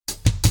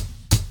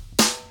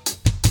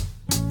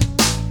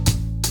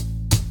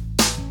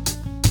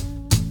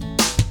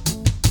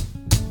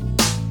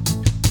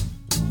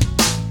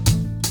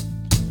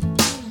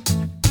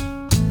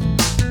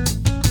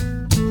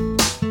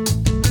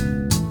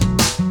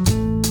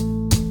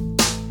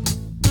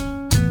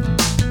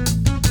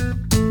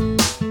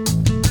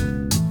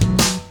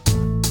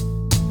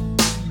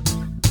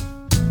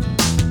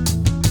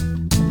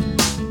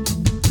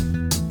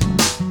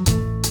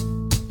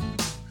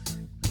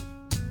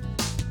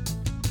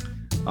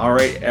All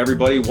right,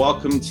 everybody,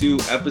 welcome to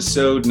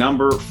episode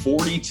number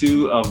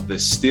 42 of the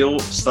Still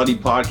Study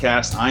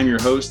Podcast. I'm your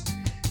host,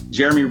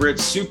 Jeremy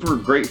Ritz. Super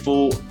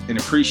grateful and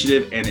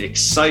appreciative and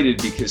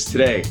excited because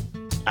today,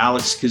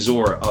 Alex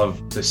Kozora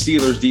of the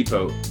Steelers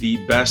Depot,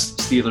 the best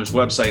Steelers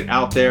website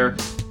out there,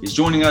 is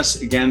joining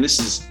us again. This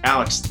is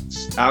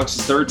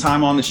Alex's third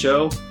time on the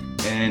show,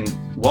 and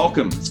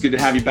welcome. It's good to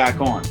have you back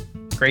on.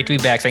 Great to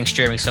be back. Thanks,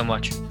 Jeremy, so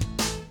much.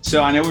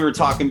 So I know we were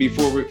talking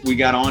before we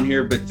got on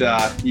here, but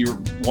you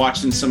were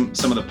watching some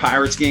of the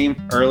Pirates game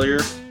earlier.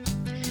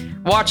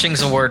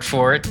 Watching's a word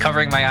for it.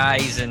 Covering my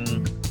eyes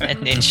and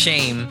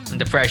shame and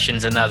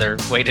depression's another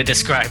way to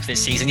describe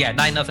this season. Yeah,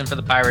 9-0 for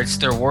the Pirates.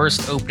 Their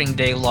worst opening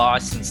day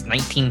loss since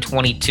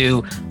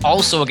 1922.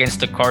 Also against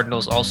the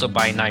Cardinals, also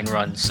by 9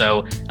 runs.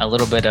 So a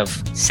little bit of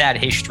sad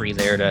history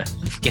there to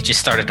get you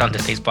started on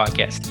today's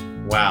podcast.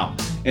 Wow.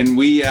 And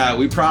we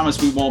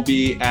promise we won't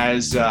be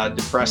as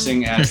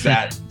depressing as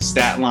that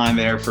stat line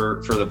there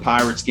for the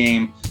Pirates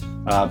game.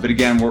 But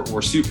again,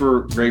 we're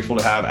super grateful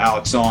to have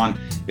Alex on.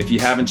 If you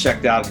haven't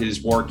checked out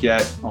his work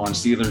yet on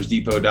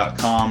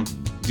SteelersDepot.com,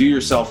 do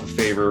yourself a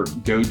favor.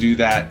 Go do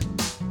that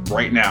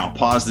right now.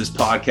 Pause this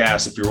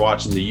podcast if you're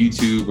watching the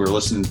YouTube or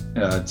listening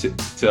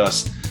to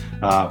us,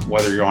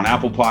 whether you're on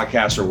Apple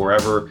Podcasts or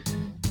wherever.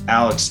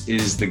 Alex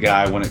is the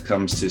guy when it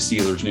comes to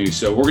Steelers news.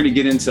 So we're going to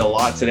get into a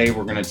lot today.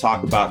 We're going to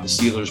talk about the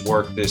Steelers'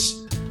 work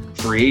this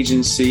free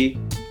agency.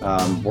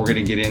 We're going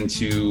to get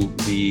into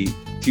the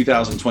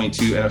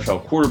 2022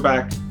 NFL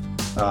quarterback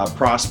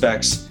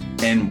prospects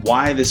and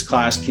why this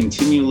class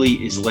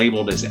continually is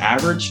labeled as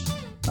average.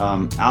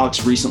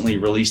 Alex recently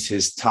released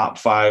his top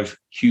 5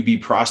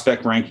 QB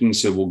prospect rankings,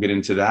 so we'll get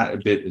into that a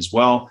bit as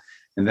well.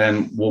 And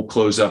then we'll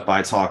close up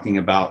by talking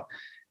about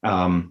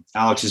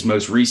Alex's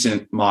most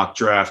recent mock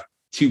draft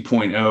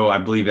 2.0. I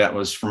believe that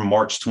was from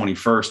March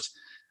 21st.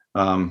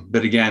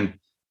 But again,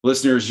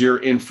 listeners, you're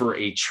in for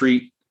a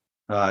treat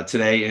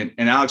today.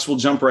 And Alex, we'll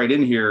jump right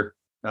in here.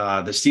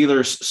 The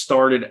Steelers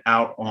started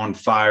out on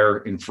fire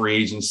in free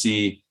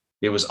agency.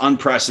 It was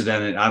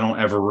unprecedented. I don't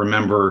ever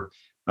remember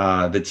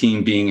the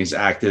team being as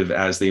active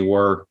as they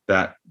were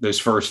those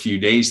first few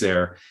days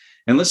there.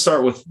 And let's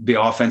start with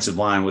the offensive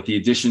line with the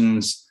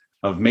additions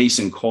of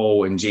Mason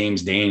Cole and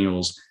James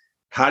Daniels.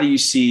 How do you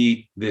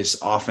see this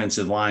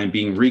offensive line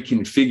being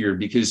reconfigured?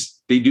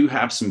 Because they do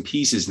have some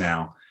pieces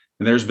now.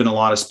 And there's been a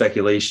lot of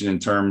speculation in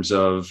terms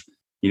of,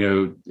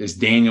 is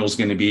Daniels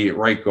going to be at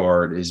right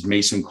guard? Is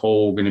Mason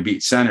Cole going to be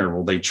at center?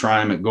 Will they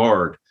try him at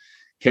guard?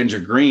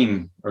 Kendrick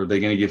Green, are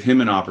they going to give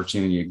him an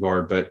opportunity at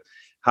guard? But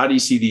how do you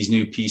see these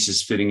new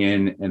pieces fitting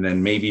in? And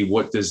then maybe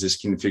what does this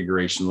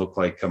configuration look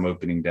like come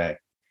opening day?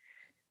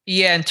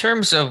 Yeah, in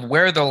terms of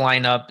where they'll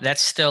line up,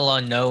 that's still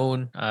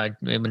unknown.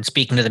 When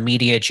speaking to the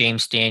media,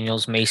 James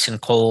Daniels, Mason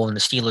Cole, and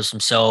the Steelers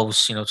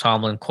themselves,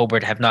 Tomlin and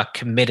Colbert have not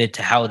committed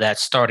to how that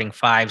starting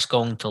 5 is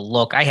going to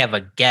look. I have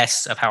a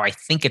guess of how I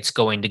think it's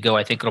going to go.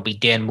 I think it'll be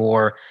Dan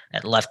Moore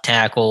at left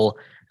tackle,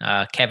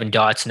 Kevin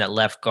Dotson at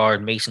left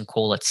guard, Mason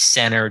Cole at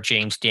center,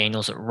 James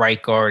Daniels at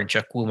right guard, and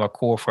Chukwuma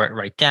Okorafor at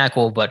right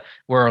tackle. But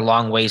we're a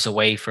long ways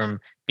away from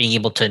being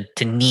able to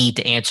need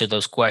to answer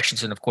those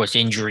questions. And of course,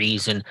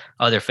 injuries and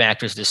other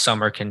factors this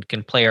summer can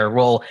play a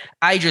role.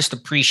 I just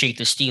appreciate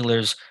the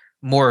Steelers'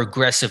 more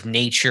aggressive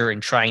nature in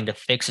trying to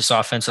fix this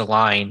offensive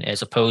line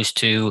as opposed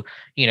to,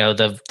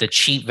 the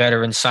cheap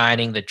veteran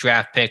signing, the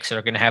draft picks that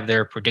are going to have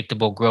their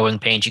predictable growing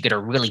pains. You get a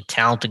really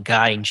talented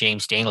guy in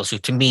James Daniels, who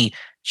to me,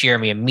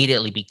 Jeremy,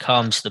 immediately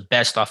becomes the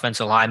best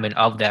offensive lineman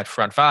of that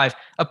front 5.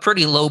 A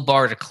pretty low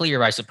bar to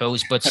clear, I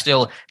suppose, but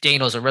still,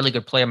 Daniel's a really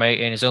good player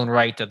in his own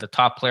right. The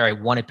top player I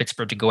wanted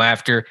Pittsburgh to go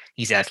after.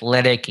 He's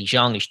athletic. He's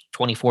young. He's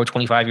 24,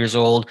 25 years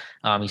old.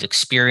 He's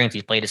experienced.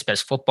 He's played his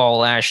best football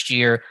last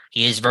year.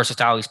 He is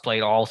versatile. He's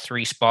played all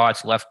 3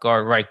 spots, left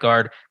guard, right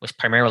guard, was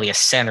primarily a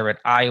center at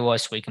Iowa,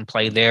 so he can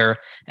play there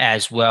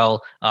as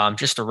well.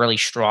 Just a really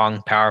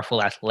strong,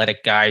 powerful,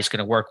 athletic guy who's going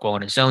to work well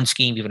in his zone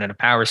scheme, even in a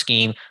power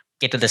scheme.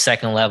 Get to the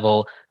second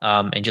level,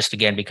 and just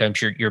again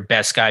becomes your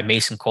best guy.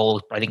 Mason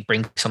Cole, I think,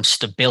 brings some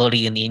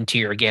stability in the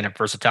interior. Again, a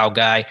versatile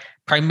guy,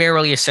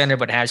 primarily a center,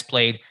 but has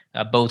played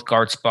both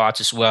guard spots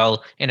as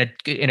well, and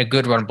a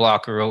good run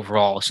blocker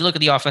overall. So look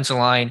at the offensive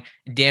line.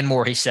 Dan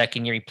Moore, his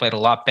second year, he played a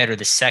lot better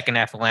the second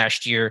half of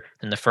last year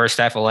than the first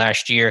half of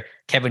last year.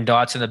 Kevin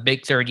Dotson, a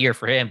big third year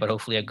for him, but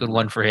hopefully a good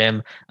one for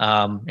him.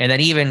 And then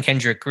even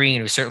Kendrick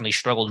Green, who certainly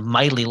struggled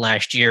mightily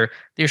last year,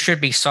 there should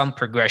be some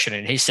progression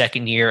in his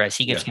second year as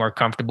he gets more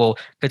comfortable.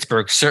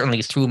 Pittsburgh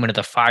certainly threw him into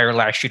the fire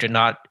last year to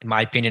not, in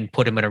my opinion,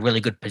 put him in a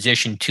really good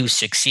position to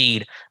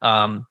succeed.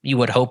 You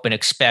would hope and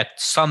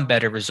expect some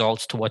better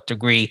results. To what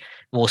degree,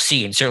 we'll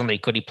see. And certainly,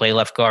 could he play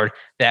left guard?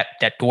 That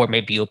door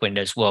may be opened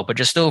as well. But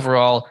just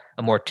overall,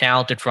 a more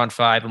talented front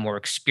 5, a more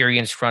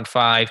experienced front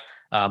 5,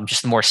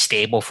 just a more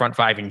stable front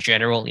 5 in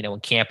general. In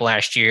camp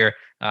last year,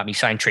 he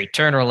signed Trey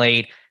Turner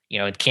late.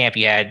 In camp,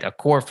 you had a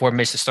core 4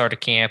 miss the start of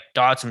camp.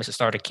 Dotson missed the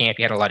start of camp.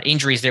 You had a lot of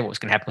injuries there. What was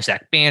going to happen with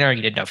Zach Banner?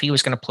 You didn't know if he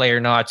was going to play or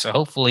not. So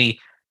hopefully,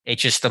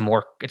 it's just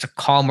it's a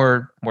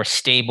calmer, more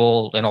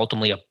stable, and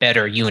ultimately a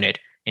better unit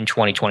in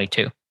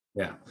 2022.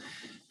 Yeah.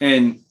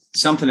 And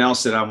something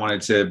else that I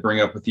wanted to bring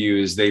up with you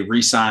is they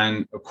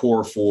re-signed a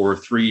core for a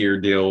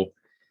 3-year deal.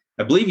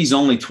 I believe he's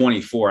only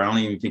 24. I don't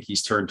even think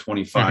he's turned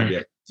 25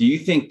 yet. Do you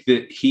think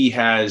that he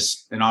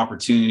has an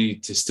opportunity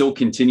to still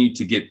continue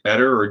to get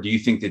better, or do you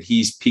think that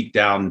he's peaked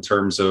out in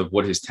terms of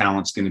what his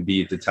talent's going to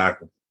be at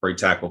the right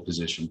tackle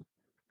position?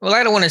 Well,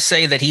 I don't want to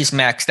say that he's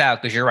maxed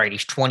out because you're right.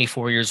 He's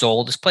 24 years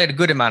old. He's played a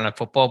good amount of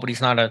football, but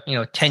he's not a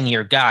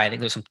 10-year guy. I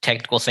think there's some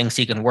technical things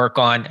he can work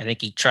on. I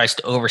think he tries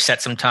to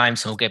overset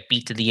sometimes, and he'll get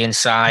beat to the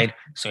inside.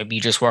 So maybe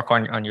you just work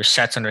on your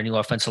sets under new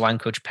offensive line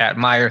coach Pat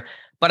Meyer.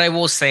 But I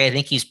will say I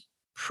think he's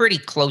pretty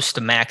close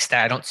to maxed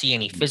out. I don't see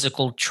any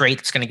physical trait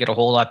that's going to get a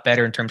whole lot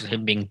better in terms of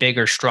him being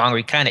bigger, stronger.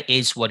 He kind of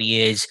is what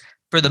he is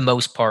for the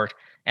most part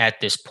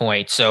at this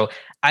point. So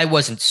I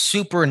wasn't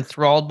super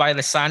enthralled by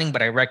the signing,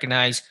 but I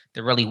recognize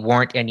there really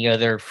weren't any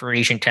other free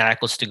agent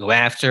tackles to go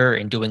after,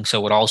 and doing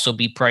so would also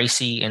be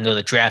pricey. And though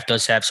the draft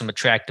does have some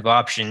attractive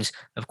options,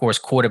 of course,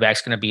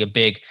 quarterback's going to be a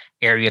big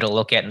area to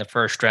look at in the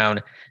first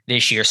round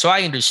this year. So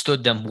I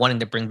understood them wanting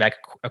to bring back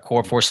a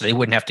core force so they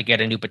wouldn't have to get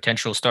a new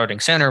potential starting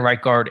center,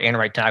 right guard, and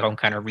right tackle and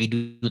kind of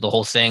redo the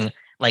whole thing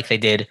like they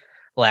did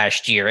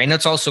last year. And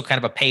it's also kind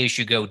of a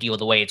pay-as-you-go deal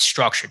the way it's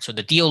structured. So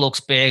the deal looks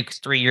big,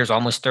 3 years,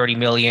 almost $30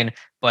 million,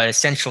 but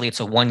essentially it's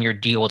a 1-year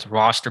deal with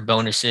roster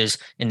bonuses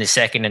in the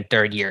second and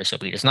third year. So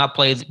if he does not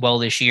play well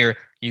this year,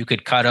 you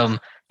could cut him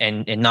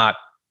and not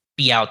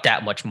be out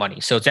that much money.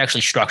 So it's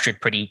actually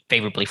structured pretty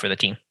favorably for the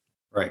team.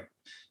 Right.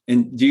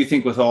 And do you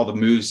think with all the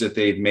moves that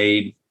they've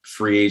made,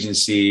 free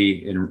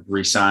agency and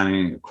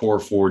re-signing a core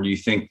forward, do you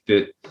think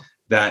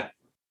that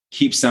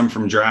keeps them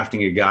from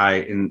drafting a guy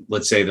in,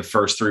 let's say, the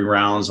first 3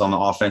 rounds on the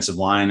offensive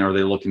line? Are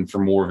they looking for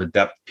more of a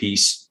depth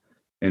piece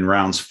in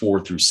rounds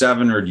 4 through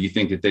 7, or do you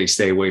think that they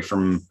stay away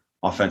from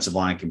offensive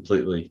line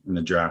completely in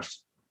the draft?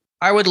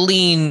 I would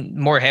lean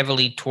more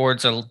heavily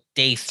towards a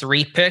day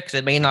 3 pick.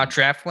 They may not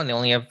draft one. They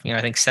only have,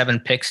 I think 7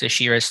 picks this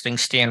year as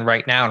things stand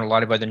right now, and a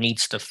lot of other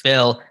needs to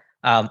fill.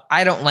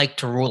 I don't like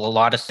to rule a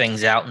lot of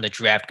things out in the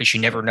draft because you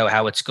never know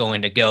how it's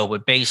going to go.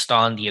 But based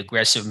on the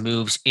aggressive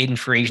moves in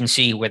free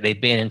agency, where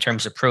they've been in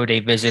terms of pro day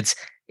visits,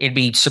 it'd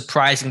be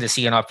surprising to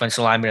see an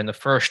offensive lineman in the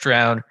first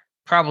round,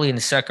 probably in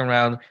the second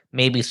round,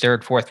 maybe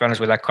third, fourth round is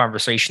where that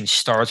conversation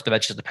starts. But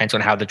that just depends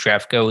on how the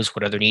draft goes,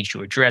 what other needs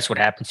you address, what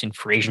happens in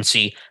free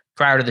agency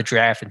prior to the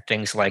draft and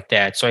things like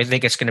that. So I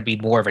think it's going to be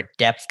more of a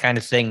depth kind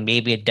of thing,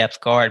 maybe a depth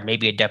guard,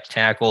 maybe a depth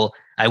tackle.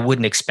 I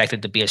wouldn't expect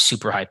it to be a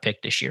super high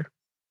pick this year.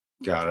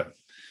 Got it.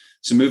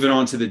 So moving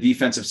on to the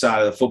defensive side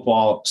of the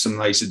football, some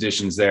nice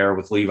additions there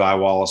with Levi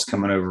Wallace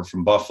coming over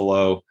from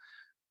Buffalo,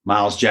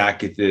 Miles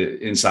Jack at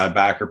the inside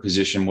backer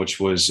position, which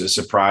was a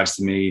surprise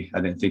to me.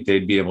 I didn't think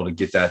they'd be able to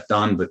get that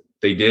done, but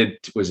they did.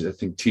 It was, I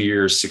think, 2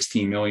 years,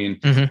 $16 million.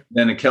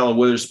 Then Akella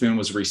Witherspoon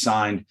was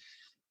re-signed.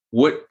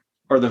 What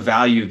are the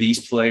value of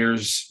these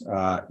players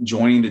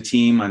joining the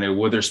team? I know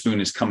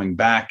Witherspoon is coming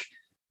back.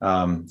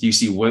 Do you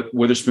see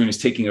Witherspoon is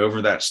taking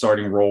over that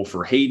starting role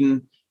for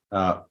Hayden?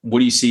 What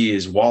do you see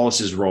as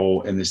Wallace's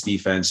role in this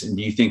defense? And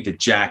do you think that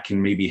Jack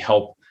can maybe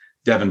help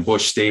Devin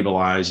Bush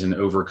stabilize and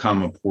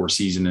overcome a poor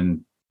season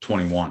in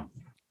 21?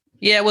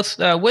 Yeah, with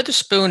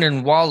Witherspoon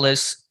and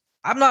Wallace,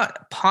 I'm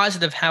not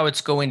positive how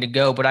it's going to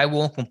go, but I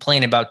won't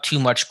complain about too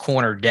much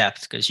corner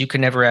depth because you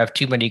can never have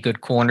too many good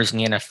corners in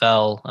the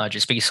NFL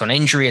just based on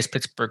injury, as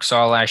Pittsburgh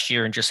saw last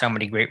year, and just how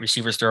many great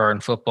receivers there are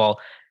in football.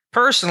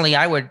 Personally,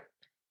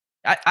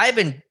 I've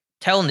been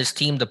telling this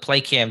team to play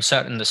Cam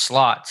Sutton in the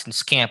slot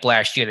since camp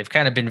last year. They've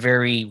kind of been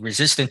very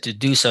resistant to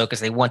do so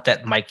because they want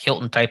that Mike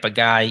Hilton type of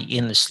guy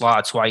in the slot.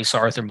 That's why you saw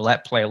Arthur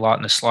Millette play a lot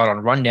in the slot on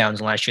rundowns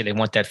last year. They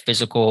want that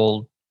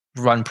physical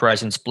run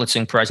presence,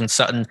 blitzing presence.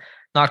 Sutton,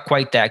 not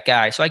quite that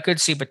guy. So I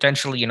could see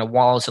potentially,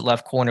 Wallace at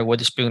left corner,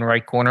 Witherspoon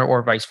right corner,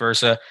 or vice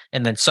versa,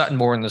 and then Sutton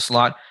more in the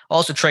slot.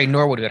 Also, Trey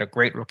Norwood had a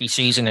great rookie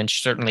season and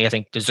certainly, I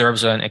think,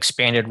 deserves an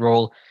expanded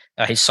role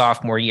his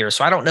sophomore year.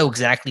 So I don't know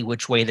exactly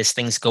which way this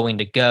thing's going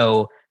to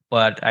go,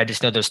 but I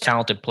just know there's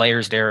talented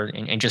players there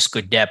and just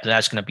good depth.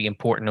 That's going to be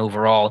important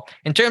overall.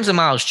 In terms of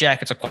Miles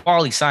Jack, it's a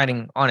quality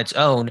signing on its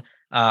own.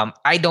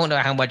 I don't know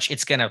how much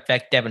it's going to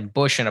affect Devin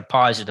Bush in a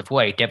positive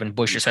way. Devin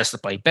Bush just has to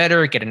play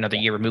better, get another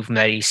year removed from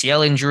that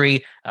ACL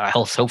injury,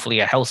 hopefully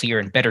a healthier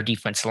and better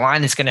defensive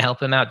line is going to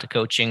help him out. The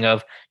coaching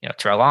of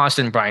Terrell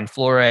Austin, Brian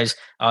Flores,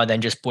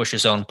 than just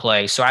Bush's own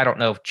play. So I don't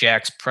know if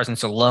Jack's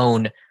presence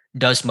alone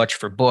does much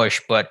for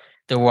Bush, but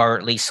there are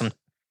at least some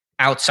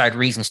outside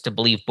reasons to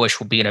believe Bush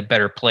will be in a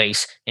better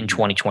place in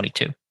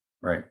 2022.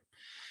 Right.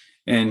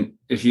 And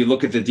if you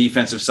look at the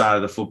defensive side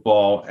of the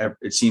football,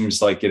 it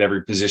seems like at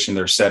every position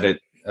they're set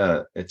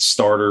at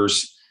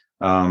starters.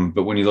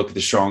 But when you look at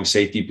the strong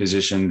safety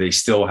position, they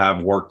still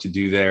have work to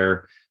do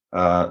there.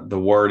 The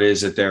word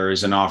is that there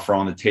is an offer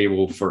on the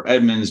table for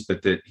Edmonds,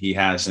 but that he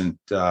hasn't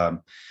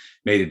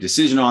made a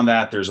decision on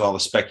that. There's all the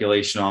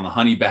speculation on the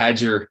Honey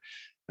Badger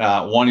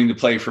wanting to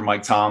play for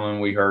Mike Tomlin.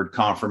 We heard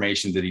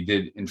confirmation that he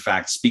did, in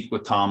fact, speak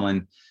with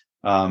Tomlin.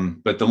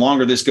 But the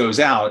longer this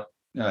goes out,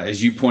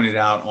 as you pointed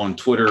out on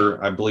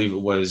Twitter, I believe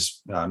it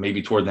was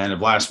maybe toward the end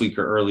of last week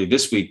or early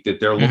this week, that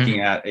they're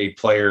looking at a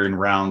player in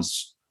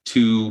rounds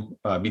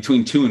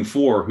between 2 and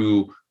 4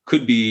 who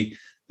could be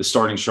the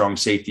starting strong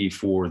safety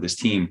for this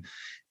team.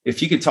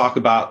 If you could talk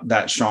about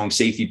that strong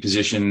safety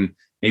position,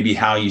 maybe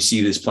how you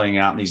see this playing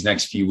out in these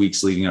next few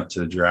weeks leading up to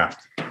the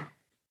draft.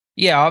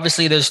 Yeah,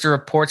 obviously there's the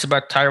reports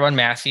about Tyrann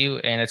Mathieu,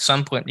 and at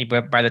some point,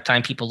 by the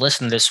time people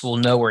listen to this, we'll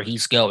know where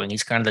he's going.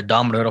 He's kind of the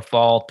domino to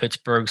fall.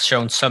 Pittsburgh's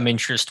shown some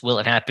interest. Will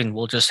it happen?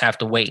 We'll just have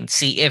to wait and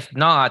see. If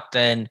not,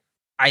 then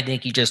I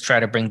think you just try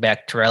to bring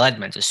back Terrell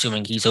Edmonds,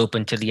 assuming he's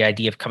open to the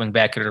idea of coming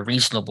back at a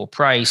reasonable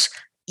price.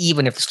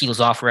 Even if the Steelers'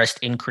 offer has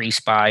to increase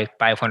by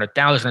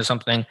 500,000 or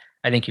something,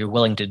 I think you're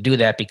willing to do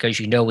that because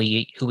you know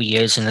who he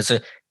is, and it's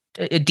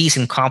a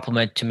decent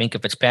compliment to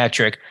Minkah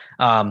Fitzpatrick.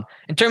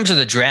 In terms of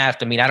the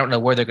draft, I mean, I don't know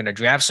where they're going to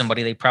draft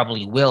somebody. They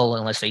probably will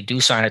unless they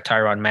do sign a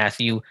Tyrann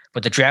Mathieu.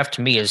 But the draft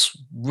to me has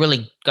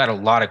really got a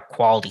lot of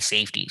quality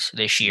safeties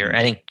this year.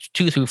 I think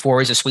 2 through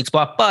 4 is a sweet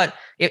spot. But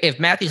if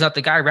Matthew's not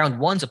the guy, round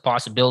 1's a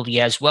possibility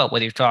as well,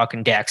 whether you're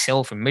talking Dax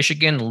Hill from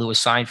Michigan, Lewis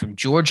Sine from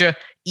Georgia,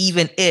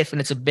 even if,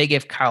 and it's a big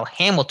if, Kyle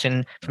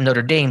Hamilton from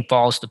Notre Dame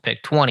falls to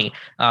pick 20.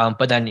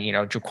 But then,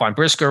 Jaquan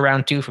Briscoe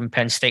round 2 from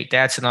Penn State,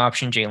 that's an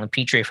option. Jalen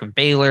Petre from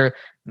Baylor,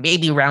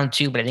 maybe round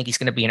 2, but I think he's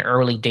going to be an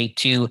early day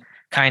 2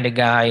 kind of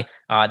guy.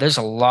 There's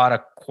a lot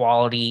of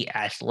quality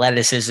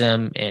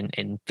athleticism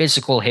and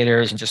physical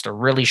hitters and just a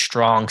really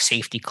strong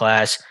safety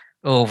class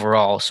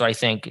overall. So I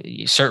think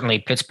certainly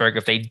Pittsburgh,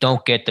 if they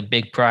don't get the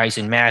big prize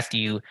in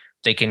Mathieu,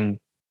 they can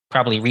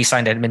probably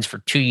re-sign Edmonds for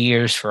 2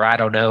 years for, I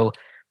don't know,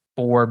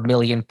 $4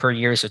 million per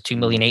year, so $2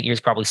 million 8 years,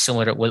 probably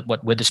similar to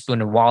what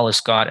Witherspoon and Wallace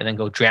got, and then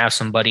go draft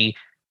somebody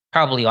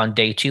probably on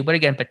day 2, but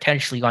again,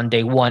 potentially on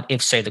day 1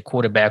 if, say, the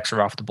quarterbacks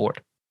are off the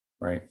board.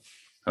 Right.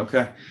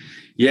 Okay.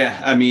 Yeah.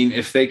 I mean,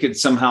 if they could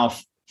somehow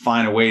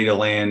find a way to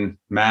land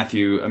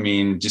Mathieu, I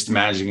mean, just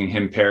imagining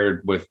him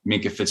paired with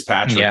Minkah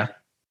Fitzpatrick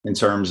in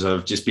terms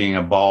of just being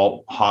a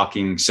ball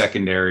hawking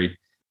secondary,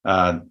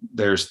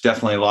 there's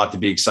definitely a lot to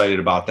be excited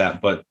about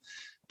that. But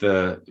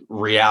the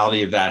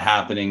reality of that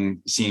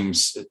happening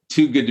seems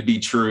too good to be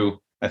true.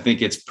 I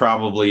think it's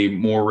probably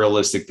more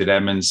realistic that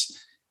Edmonds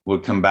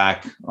would come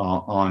back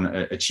on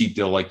a cheap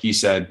deal, like you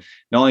said.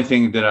 The only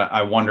thing that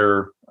I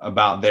wonder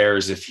about there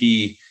is if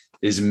he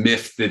is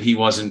miffed that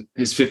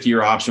his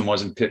 50-year option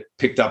wasn't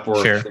picked up,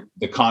 or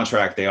the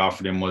contract they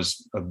offered him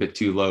was a bit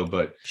too low.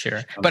 But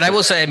I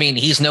will say, I mean,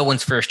 he's no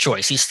one's first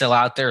choice. He's still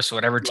out there, so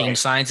whatever team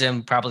signs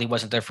him probably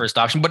wasn't their first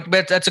option.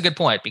 But that's a good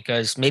point,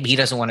 because maybe he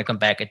doesn't want to come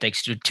back. It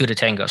takes two to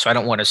tango, so I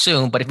don't want to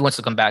assume. But if he wants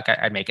to come back,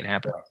 I'd make it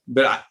happen.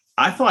 But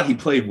I thought he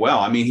played well.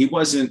 I mean, he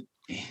wasn't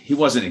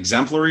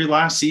exemplary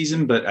last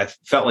season, but I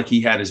felt like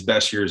he had his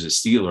best year as a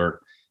Steeler.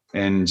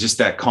 And just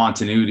that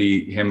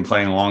continuity, him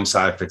playing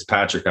alongside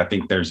Fitzpatrick, I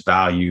think there's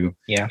value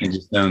in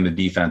just knowing the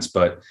defense.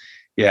 But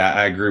yeah,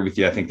 I agree with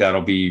you. I think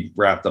that'll be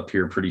wrapped up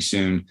here pretty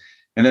soon.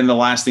 And then the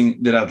last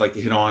thing that I'd like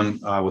to hit on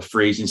with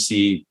free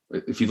agency,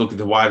 if you look at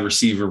the wide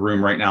receiver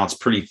room right now, it's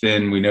pretty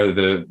thin. We know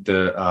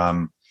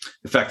the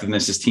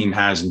effectiveness this team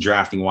has in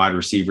drafting wide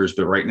receivers,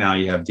 but right now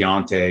you have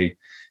Deontay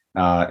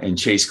and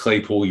Chase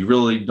Claypool. You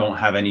really don't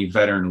have any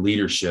veteran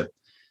leadership.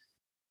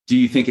 Do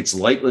you think it's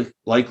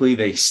likely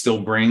they still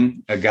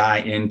bring a guy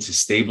in to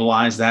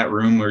stabilize that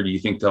room, or do you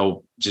think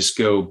they'll just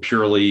go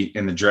purely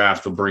in the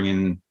draft?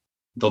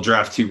 They'll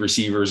draft 2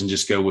 receivers and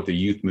just go with a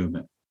youth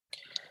movement?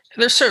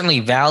 There's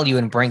certainly value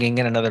in bringing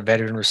in another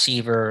veteran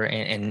receiver,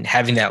 and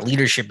having that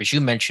leadership, as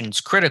you mentioned,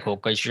 is critical,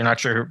 because you're not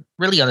sure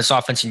really on this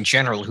offense in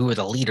general who are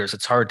the leaders.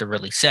 It's hard to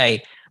really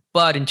say.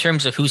 But in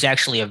terms of who's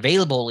actually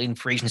available in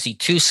free agency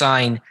to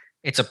sign,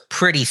 it's a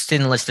pretty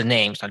thin list of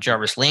names. Now,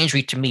 Jarvis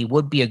Landry, to me,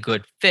 would be a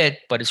good fit,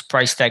 but his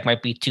price tag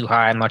might be too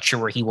high. I'm not sure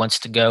where he wants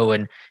to go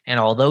and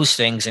all those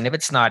things. And if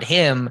it's not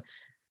him,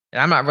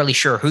 then I'm not really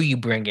sure who you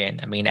bring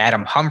in. I mean,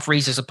 Adam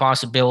Humphries is a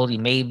possibility,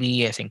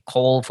 maybe. I think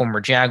Cole,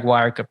 former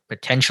Jaguar, could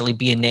potentially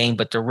be a name,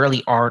 but there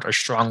really aren't a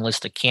strong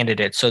list of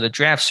candidates. So the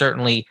draft,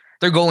 certainly,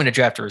 they're going to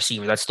draft a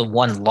receiver. That's the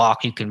one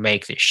lock you can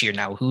make this year.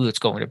 Now, who it's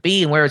going to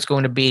be and where it's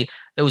going to be,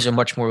 those are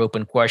much more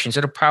open questions.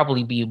 It'll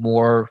probably be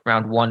more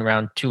round 1,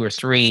 round 2 or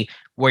 3,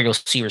 where you'll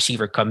see a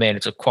receiver come in.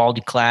 It's a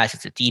quality class.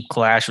 It's a deep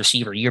class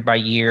receiver year by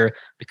year,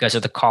 because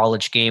of the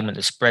college game and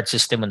the spread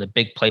system and the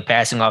big play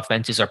passing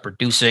offenses are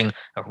producing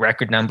a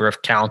record number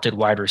of talented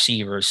wide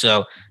receivers.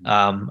 So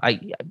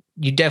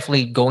you're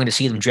definitely going to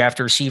see them draft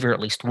a receiver, at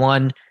least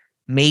 1,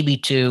 maybe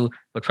 2,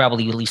 but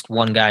probably at least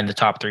 1 guy in the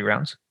top 3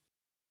 rounds.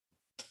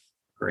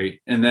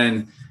 Great. And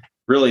then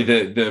really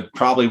the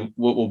probably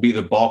what will be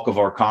the bulk of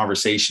our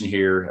conversation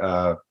here.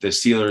 The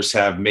Steelers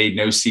have made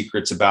no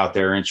secrets about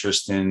their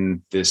interest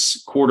in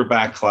this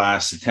quarterback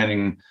class,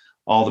 attending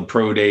all the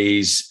pro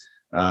days.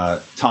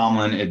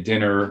 Tomlin at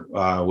dinner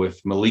with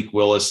Malik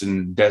Willis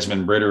and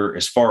Desmond Ridder.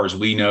 As far as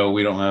we know,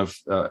 we don't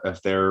know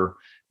if there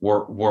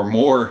were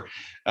more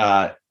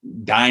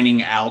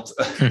dining out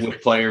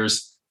with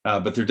players,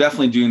 but they're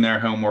definitely doing their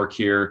homework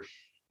here.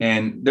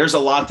 And there's a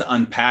lot to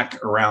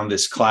unpack around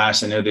this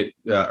class. I know that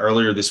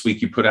earlier this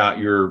week you put out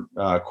your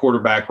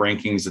quarterback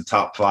rankings, the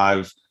top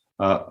 5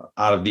 out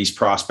of these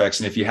prospects.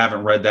 And if you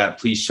haven't read that,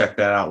 please check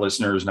that out,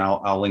 listeners. And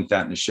I'll link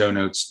that in the show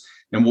notes.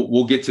 and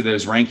we'll get to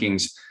those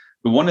rankings.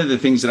 But one of the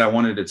things that I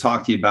wanted to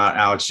talk to you about,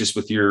 Alex, just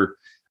with your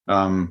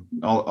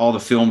all the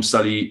film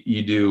study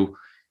you do,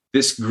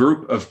 this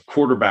group of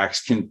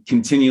quarterbacks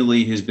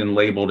continually has been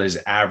labeled as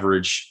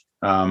average.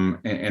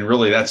 And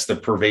really that's the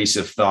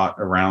pervasive thought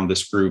around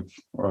this group.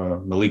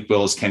 Malik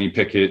Willis, Kenny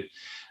Pickett,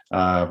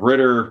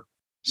 Ritter,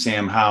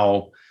 Sam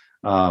Howell,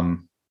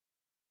 and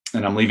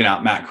I'm leaving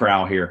out Matt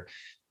Corral here.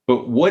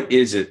 But what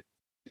is it,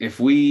 if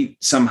we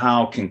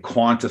somehow can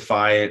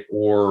quantify it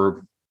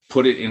or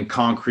put it in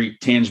concrete,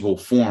 tangible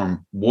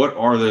form, what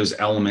are those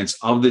elements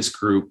of this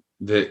group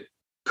that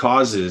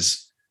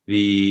causes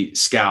the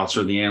scouts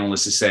or the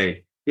analysts to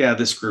say, yeah,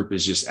 this group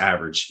is just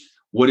average?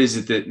 What is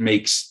it that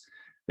makes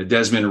a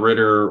Desmond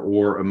Ritter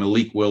or a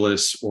Malik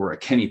Willis or a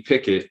Kenny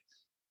Pickett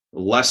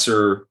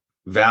lesser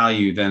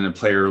value than a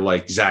player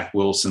like Zach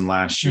Wilson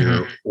last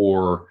year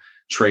or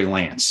Trey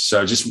Lance?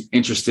 So just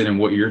interested in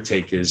what your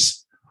take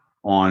is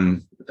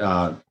on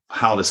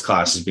how this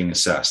class is being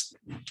assessed.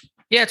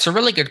 Yeah, it's a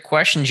really good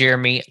question,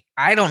 Jeremy.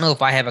 I don't know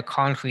if I have a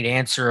concrete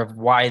answer of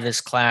why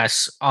this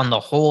class on the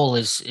whole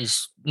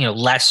is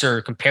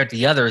lesser compared to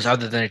the others,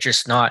 other than it's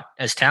just not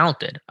as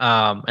talented.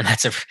 And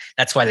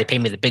that's why they pay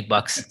me the big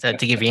bucks to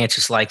give you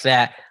answers like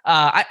that.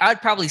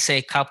 I'd probably say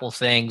a couple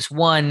things.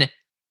 One,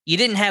 you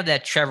didn't have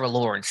that Trevor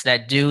Lawrence,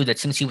 that dude that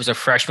since he was a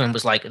freshman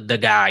was like the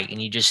guy, and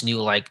you just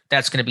knew like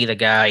that's going to be the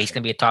guy. He's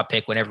going to be a top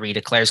pick whenever he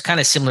declares. Kind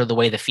of similar to the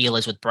way the feel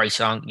is with Bryce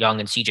Young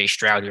and CJ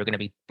Stroud, who are going to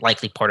be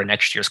likely part of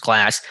next year's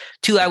class.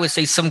 Two, I would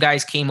say some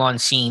guys came on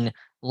scene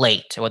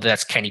late, whether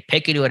that's Kenny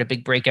Pickett, who had a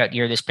big breakout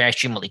year this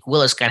past year. Malik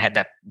Willis kind of had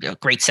that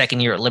great second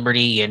year at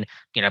Liberty and,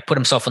 put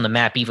himself on the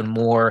map even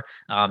more.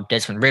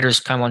 Desmond Ritter's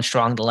come on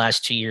strong the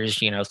last 2 years,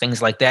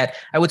 things like that.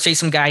 I would say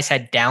some guys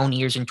had down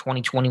years in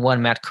 2021.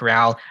 Matt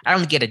Corral, I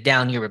don't get a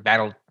down year, but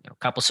battled a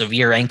couple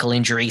severe ankle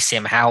injuries.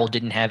 Sam Howell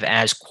didn't have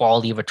as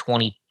quality of a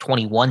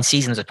 2021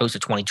 season as opposed to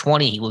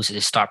 2020. He loses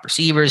his top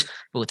receivers,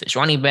 but with his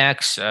running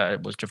backs,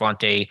 was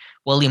Javonte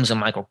Williams and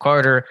Michael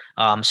Carter.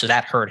 So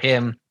that hurt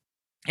him.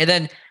 And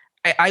then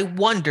I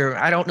wonder,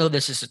 I don't know if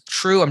this is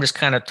true, I'm just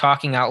kind of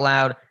talking out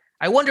loud.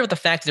 I wonder if the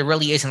fact that there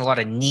really isn't a lot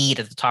of need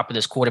at the top of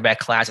this quarterback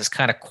class has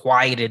kind of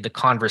quieted the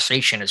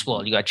conversation as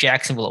well. You got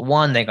Jacksonville at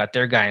 1, they got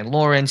their guy in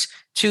Lawrence.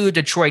 2,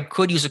 Detroit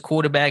could use a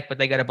quarterback, but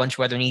they got a bunch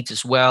of other needs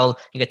as well.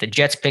 You got the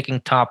Jets picking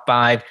top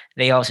 5.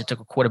 They also took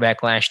a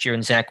quarterback last year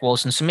in Zach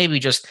Wilson. So maybe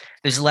just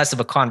there's less of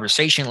a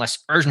conversation, less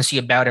urgency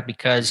about it,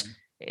 because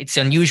it's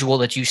unusual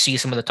that you see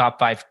some of the top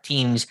 5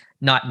 teams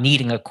not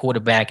needing a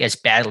quarterback as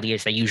badly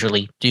as they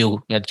usually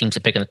do, the teams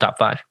that pick in the top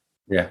 5.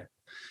 Yeah,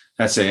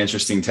 that's an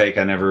interesting take.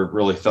 I never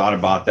really thought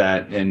about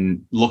that.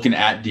 And looking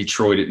at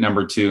Detroit at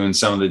number 2 and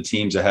some of the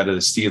teams ahead of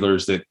the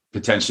Steelers that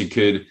potentially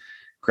could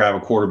grab a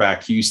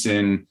quarterback,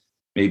 Houston,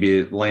 maybe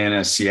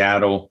Atlanta,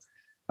 Seattle,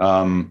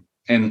 and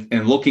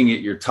looking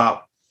at your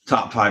top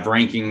 5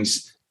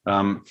 rankings,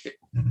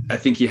 I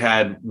think you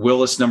had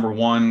Willis number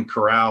 1,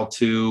 Corral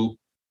 2,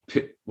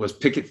 was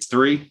Pickett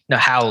 3? No,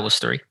 Howell was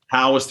 3.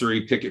 Howell was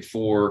 3, Pickett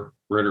 4,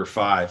 Ritter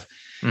 5.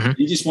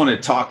 You just want to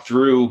talk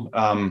through,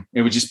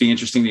 it would just be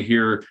interesting to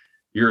hear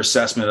your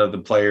assessment of the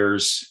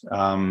players.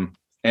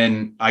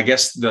 And I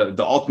guess the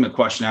ultimate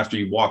question after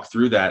you walk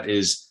through that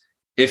is,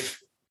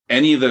 if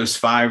any of those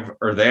 5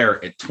 are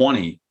there at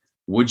 20,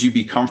 would you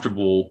be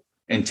comfortable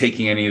in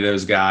taking any of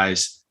those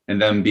guys and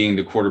them being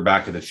the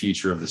quarterback of the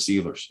future of the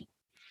Steelers?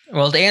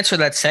 Well, to answer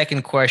that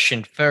second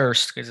question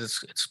first, because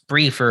it's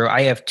briefer,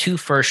 I have 2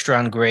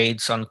 first-round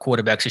grades on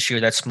quarterbacks this year.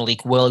 That's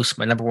Malik Willis,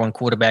 my number 1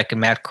 quarterback, and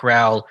Matt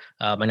Corral,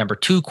 my number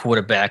 2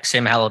 quarterback.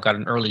 Sam Howell got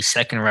an early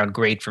second-round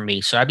grade for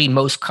me. So I'd be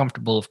most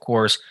comfortable, of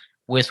course,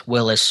 with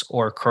Willis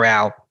or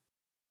Corral.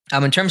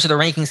 In terms of the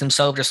rankings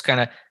themselves, just kind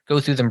of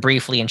go through them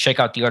briefly and check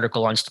out the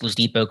article on Steelers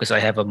Depot, because I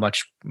have a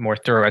much more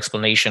thorough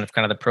explanation of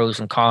kind of the pros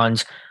and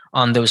cons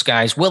on those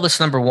guys. Willis,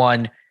 number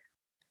 1.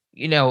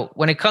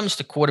 When it comes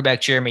to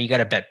quarterback, Jeremy, you got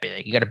to bet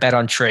big. You got to bet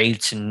on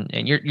traits, and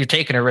you're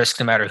taking a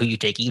risk no matter who you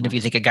take. Even if you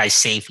think a guy's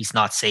safe, he's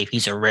not safe.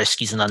 He's a risk.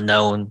 He's an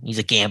unknown. He's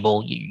a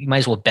gamble. You might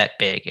as well bet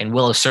big. And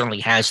Willis certainly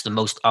has the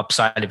most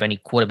upside of any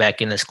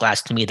quarterback in this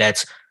class. To me,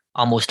 that's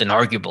almost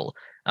inarguable.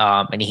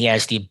 And he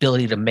has the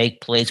ability to make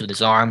plays with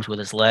his arms, with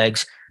his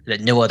legs, that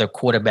no other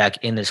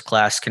quarterback in this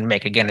class can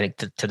make. Again, I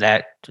think to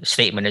that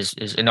statement is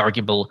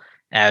inarguable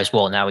as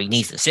well. Now, he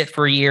needs to sit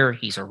for a year.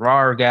 He's a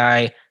raw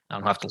guy.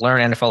 I'll have to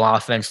learn NFL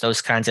offense,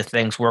 those kinds of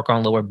things, work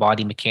on lower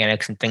body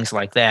mechanics and things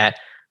like that.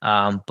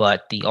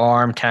 But the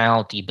arm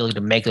talent, the ability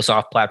to make those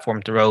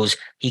off-platform throws,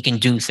 he can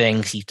do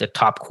things the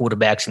top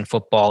quarterbacks in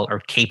football are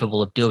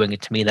capable of doing. And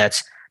to me,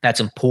 that's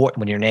important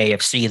when you're an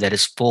AFC that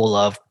is full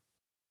of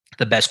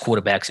the best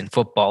quarterbacks in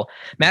football.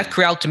 Matt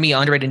Corral, to me,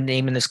 underrated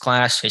name in this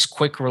class. His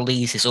quick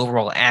release, his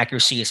overall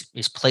accuracy,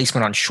 his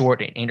placement on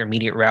short and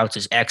intermediate routes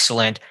is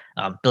excellent.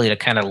 Ability to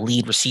kind of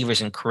lead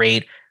receivers and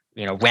create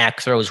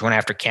whack throws, run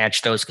after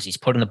catch throws, because he's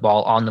putting the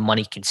ball on the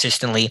money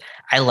consistently.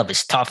 I love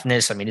his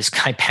toughness. I mean, this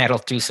guy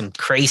battled through some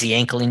crazy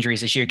ankle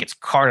injuries this year, gets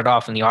carted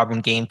off in the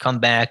Auburn game, comes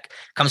back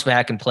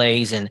and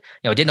plays, and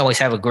didn't always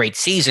have a great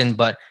season,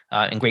 but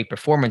and great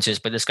performances.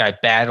 But this guy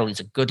battled. He's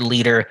a good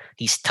leader.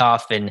 He's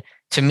tough, and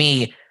to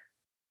me,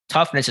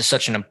 toughness is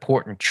such an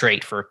important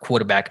trait for a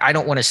quarterback. I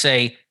don't want to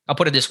say. I'll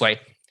put it this way: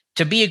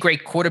 to be a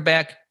great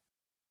quarterback,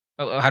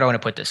 how do I want to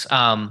put this?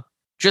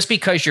 Just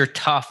because you're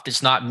tough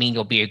does not mean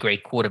you'll be a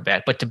great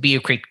quarterback. But to be a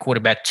great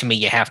quarterback, to me,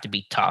 you have to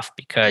be tough,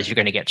 because you're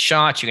going to get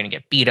shots, you're going to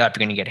get beat up,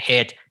 you're going to get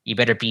hit. You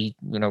better be,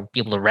 be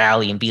able to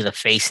rally and be the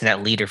face and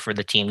that leader for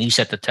the team. You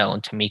set the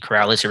tone. To me,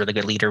 Corral is a really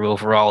good leader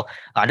overall.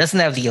 Doesn't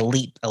have the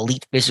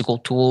elite physical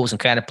tools, and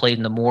kind of played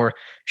in the more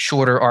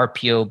shorter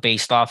RPO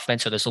based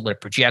offense. So there's a little bit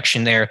of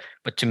projection there.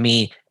 But to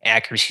me,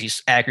 accuracy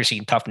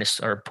and toughness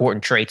are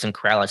important traits, and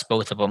Corral has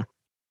both of them.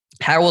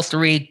 Howell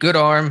 3, good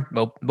arm,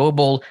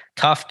 mobile,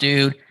 tough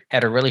dude.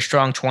 Had a really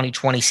strong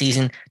 2020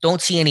 season. Don't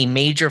see any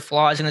major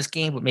flaws in this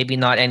game, but maybe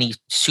not any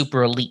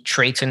super elite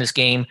traits in this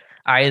game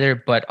either.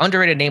 But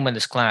underrated name in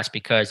this class,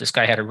 because this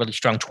guy had a really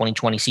strong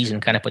 2020 season,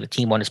 kind of put the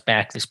team on his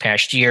back this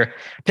past year.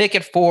 Pick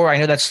at 4. I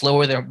know that's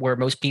slower than where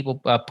most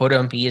people put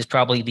him. He is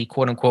probably the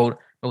quote unquote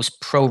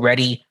most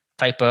pro-ready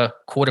type of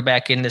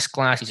quarterback in this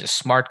class. He's a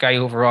smart guy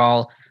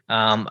overall.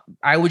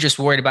 I was just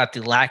worried about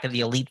the lack of the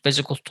elite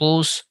physical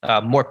tools,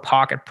 more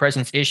pocket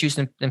presence issues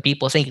than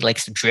people think. He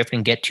likes to drift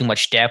and get too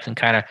much depth and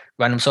kind of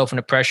run himself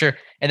into pressure.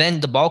 And then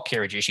the ball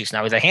carriage issues.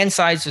 Now, the hand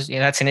size,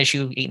 that's an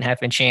issue,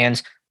 8.5-inch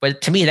hands.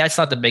 But to me, that's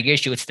not the big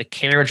issue. It's the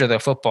carriage of the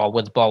football,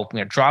 where the ball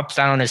drops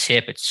down on his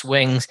hip, it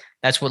swings.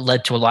 That's what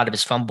led to a lot of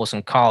his fumbles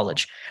in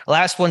college.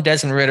 Last one,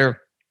 Desmond Ridder.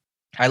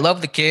 I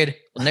love the kid.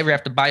 We'll never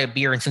have to buy a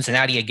beer in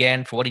Cincinnati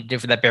again for what he did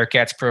for that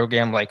Bearcats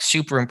program. Like,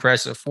 super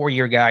impressive,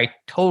 4-year guy,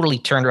 totally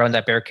turned around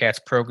that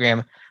Bearcats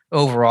program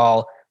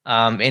overall.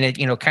 And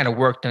it, kind of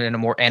worked in a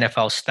more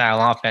NFL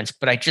style offense,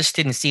 but I just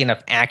didn't see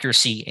enough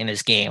accuracy in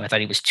his game. I thought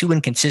he was too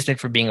inconsistent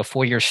for being a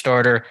 4-year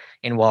starter.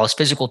 And while his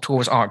physical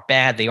tools aren't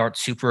bad, they aren't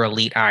super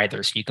elite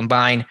either. So you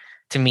combine,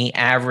 to me,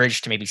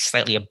 average to maybe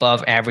slightly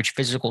above average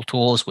physical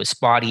tools with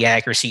spotty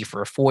accuracy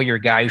for a 4-year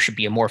guy who should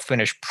be a more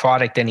finished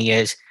product than he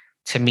is.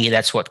 To me,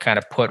 that's what kind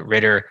of put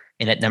Ridder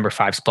in that number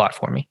 5 spot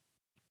for me.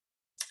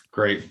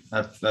 Great.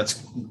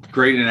 That's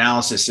great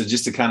analysis. So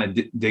just to kind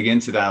of dig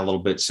into that a little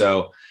bit.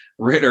 So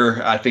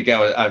Ridder, I think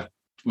I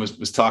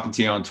was talking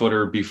to you on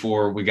Twitter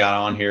before we got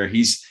on here.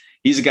 He's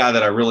a guy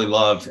that I really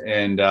love.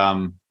 And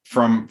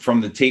from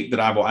the tape that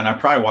I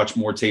probably watched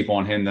more tape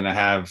on him than I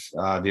have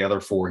the other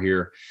 4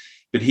 here,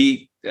 but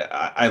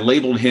I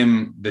labeled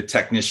him the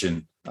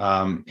technician.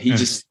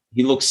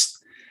 He looks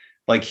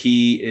like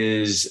he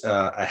is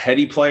a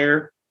heady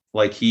player,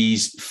 like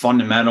he's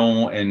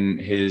fundamental in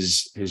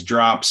his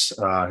drops,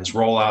 his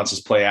rollouts,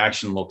 his play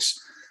action looks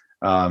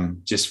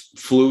just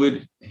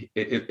fluid.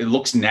 It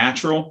looks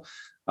natural.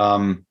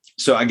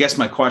 So I guess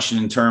my question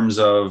in terms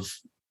of,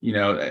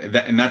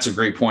 and that's a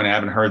great point. I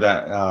haven't heard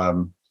that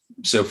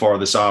so far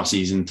this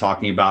offseason,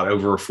 talking about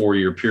over a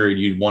 4-year period,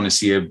 you'd want to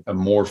see a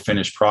more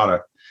finished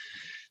product.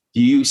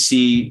 Do you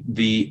see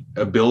the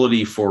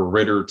ability for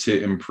Ridder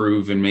to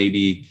improve and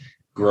maybe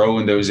grow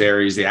in those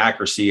areas? The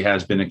accuracy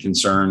has been a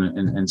concern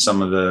and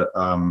some of the,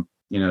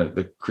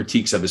 the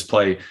critiques of his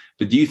play.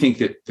 But do you think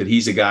that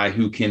he's a guy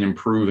who can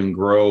improve and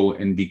grow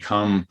and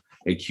become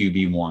a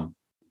QB1?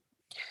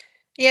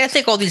 Yeah, I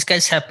think all these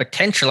guys have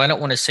potential. I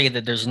don't want to say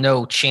that there's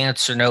no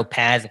chance or no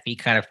path if he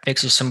kind of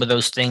fixes some of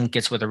those things,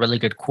 gets with a really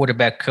good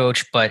quarterback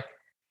coach. But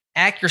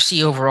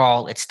accuracy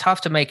overall, it's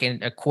tough to make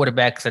a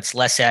quarterback that's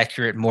less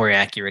accurate more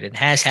accurate. It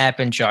has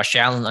happened. Josh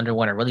Allen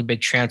underwent a really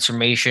big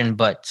transformation,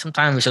 but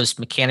sometimes those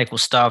mechanical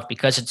stuff,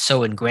 because it's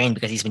so ingrained,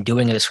 because he's been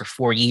doing this for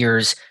 4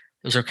 years,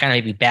 those are kind of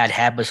maybe bad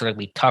habits that would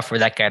be tough for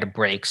that guy to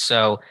break.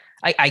 So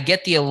I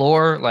get the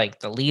allure, like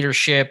the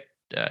leadership.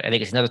 I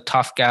think he's another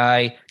tough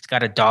guy. He's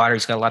got a daughter.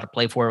 He's got a lot to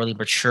play for. Really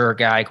mature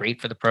guy.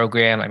 Great for the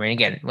program. I mean,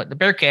 again, the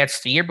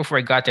Bearcats, the year before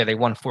he got there, they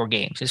won 4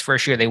 games. His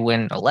first year, they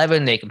win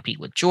 11. They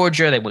compete with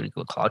Georgia. They would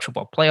go college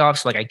football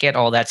playoffs. Like, I get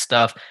all that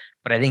stuff,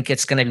 but I think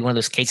it's going to be one of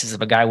those cases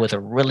of a guy with a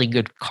really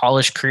good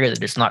college career that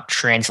does not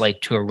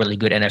translate to a really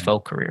good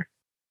NFL career.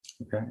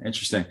 Okay,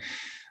 interesting.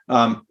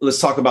 Let's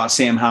talk about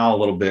Sam Howell a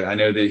little bit. I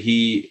know that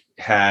he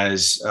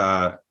has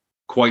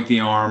quite the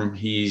arm.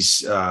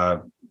 He's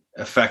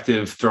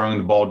effective throwing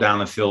the ball down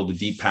the field, the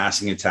deep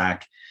passing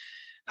attack.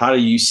 How do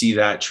you see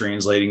that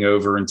translating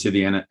over into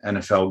the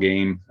NFL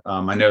game?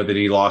 I know that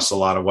he lost a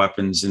lot of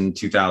weapons in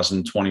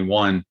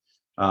 2021.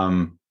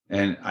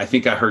 And I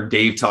think I heard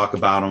Dave talk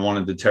about on one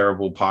of the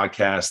terrible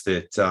podcasts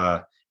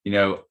that,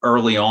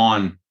 early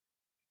on,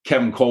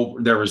 Kevin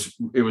Colbert,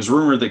 it was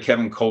rumored that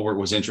Kevin Colbert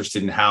was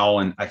interested in Howell.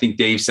 And I think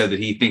Dave said that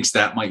he thinks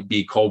that might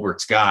be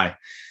Colbert's guy.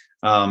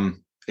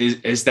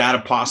 Is that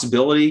a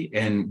possibility?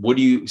 And what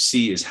do you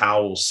see as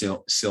Howell's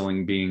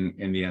ceiling being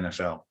in the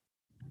NFL?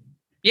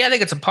 Yeah, I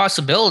think it's a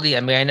possibility. I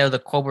mean, I know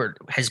that Colbert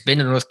has been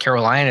in North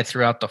Carolina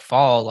throughout the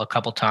fall a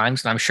couple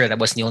times, and I'm sure that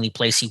wasn't the only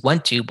place he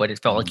went to, but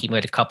it felt like he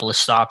made a couple of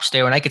stops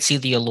there. And I could see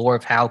the allure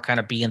of how kind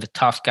of being the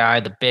tough guy,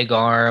 the big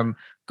arm,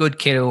 good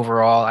kid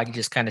overall. I could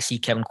just kind of see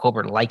Kevin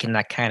Colbert liking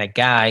that kind of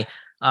guy.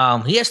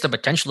 He has the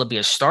potential to be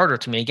a starter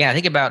to me. Again, I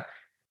think about,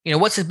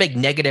 what's his big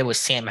negative with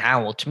Sam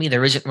Howell? To me,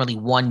 there isn't really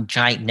one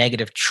giant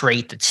negative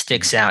trait that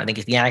sticks out. I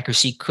think the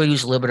accuracy could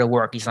use a little bit of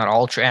work. He's not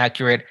ultra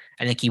accurate.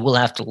 I think he will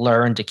have to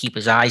learn to keep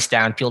his eyes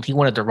downfield. He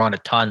wanted to run a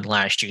ton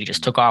last year. He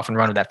just took off and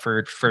run. That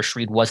first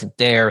read wasn't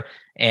there,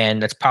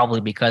 and that's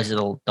probably because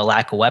of the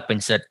lack of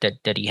weapons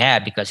that he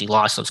had, because he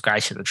lost those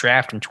guys to the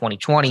draft in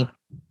 2020.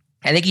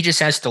 I think he just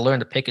has to learn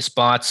to pick his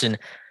spots and,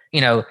 you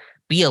know,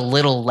 be a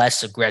little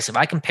less aggressive.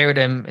 I compared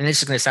him, and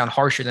this is going to sound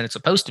harsher than it's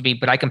supposed to be,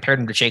 but I compared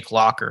him to Jake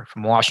Locker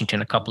from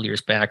Washington a couple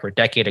years back or a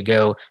decade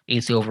ago,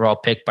 8th overall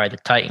pick by the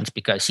Titans,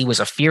 because he was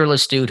a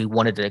fearless dude who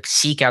wanted to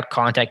seek out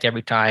contact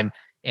every time,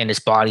 and his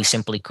body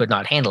simply could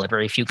not handle it.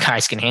 Very few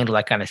guys can handle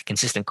that kind of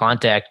consistent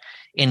contact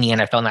in the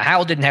NFL. Now,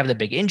 Howell didn't have the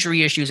big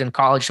injury issues in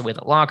college the way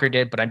that Locker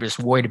did, but I'm just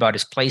worried about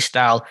his play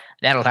style.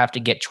 That'll have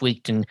to get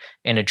tweaked and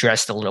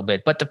addressed a little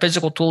bit. But the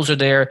physical tools are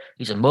there.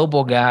 He's a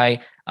mobile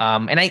guy.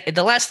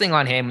 The last thing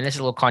on him, and this is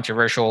a little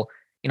controversial,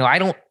 I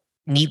don't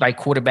need my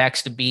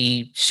quarterbacks to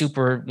be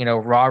super,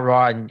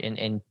 rah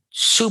and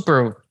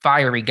super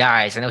fiery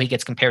guys. I know he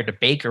gets compared to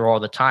Baker all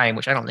the time,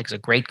 which I don't think is a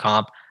great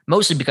comp,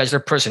 mostly because their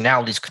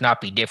personalities could not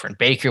be different.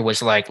 Baker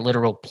was like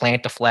literal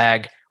plant the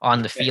flag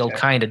on the field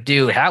kind of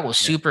dude. Howell was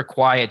super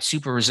quiet,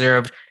 super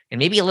reserved, and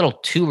maybe a little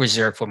too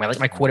reserved for me. I like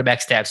my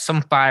quarterbacks to have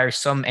some fire,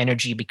 some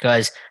energy,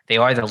 because they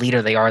are the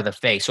leader, they are the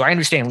face. So I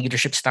understand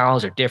leadership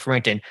styles are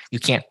different, and you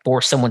can't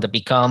force someone to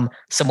become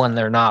someone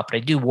they're not. But I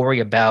do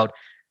worry about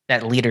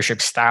that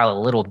leadership style a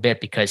little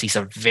bit, because he's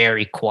a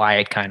very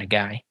quiet kind of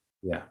guy.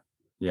 Yeah.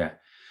 Yeah.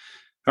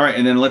 All right.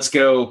 And then let's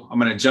go. I'm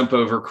going to jump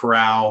over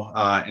Corral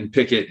and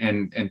Pickett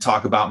and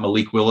talk about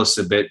Malik Willis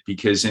a bit,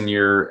 because and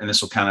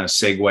this will kind of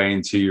segue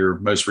into your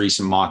most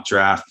recent mock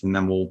draft, and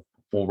then we'll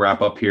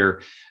wrap up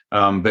here.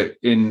 But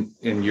in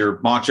your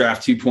mock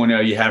draft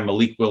 2.0, you had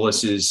Malik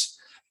Willis as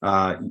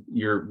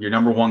your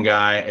number one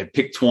guy at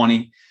pick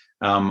 20.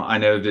 I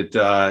know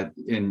that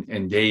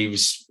in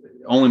Dave's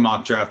only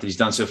mock draft that he's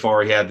done so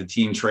far, he had the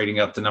team trading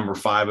up to number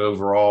 5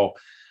 overall.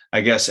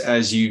 I guess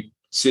as you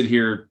sit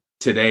here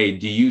today,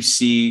 do you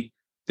see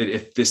that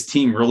if this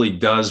team really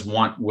does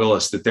want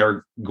Willis, that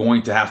they're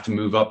going to have to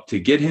move up to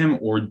get him,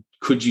 or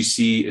could you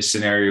see a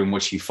scenario in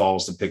which he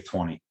falls to pick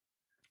 20?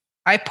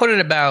 I put it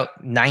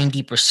about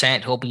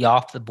 90% he'll be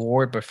off the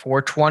board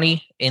before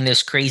 20 in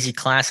this crazy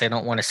class. I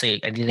don't want to say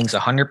anything's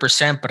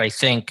 100%, but I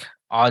think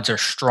odds are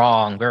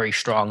strong, very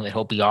strong, that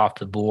he'll be off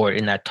the board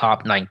in that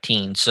top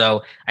 19.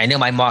 So I know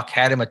my mock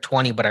had him at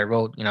 20, but I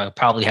wrote,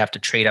 probably have to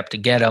trade up to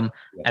get him.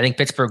 Yeah. I think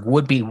Pittsburgh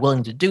would be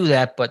willing to do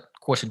that, but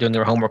of course, they're doing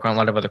their homework on a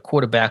lot of other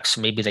quarterbacks.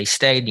 Maybe they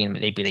stay.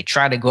 Maybe they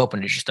try to go up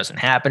and it just doesn't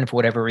happen for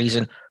whatever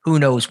reason. Who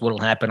knows what will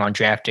happen on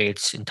draft day?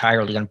 It's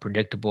entirely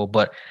unpredictable.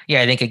 But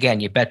yeah, I think, again,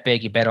 you bet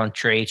big, you bet on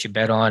trades, you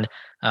bet on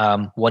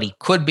what he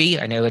could be.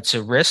 I know it's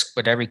a risk,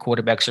 but every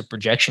quarterback's a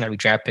projection. Every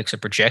draft pick's a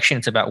projection.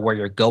 It's about where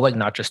you're going,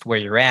 not just where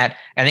you're at.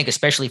 I think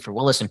especially for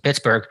Willis in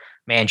Pittsburgh,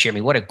 man, Jeremy,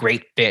 what a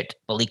great fit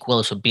Malik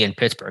Willis would be in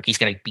Pittsburgh. He's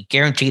going to be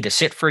guaranteed to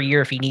sit for a year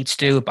if he needs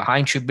to,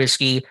 behind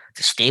Trubisky. It's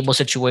a stable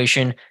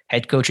situation.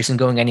 Head coach isn't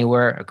going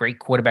anywhere. A great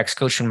quarterback's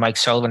coach from Mike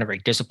Sullivan, a very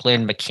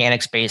disciplined,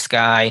 mechanics-based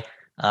guy.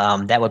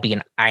 That would be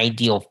an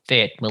ideal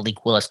fit,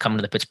 Malik Willis coming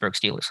to the Pittsburgh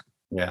Steelers.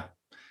 Yeah.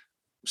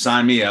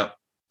 Sign me up.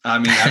 I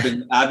mean,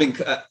 I've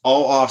been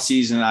all off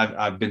season.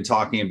 I've been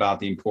talking about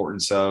the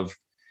importance of,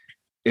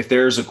 if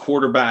there's a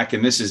quarterback,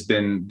 and this has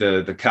been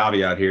the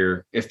caveat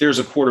here, if there's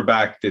a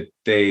quarterback that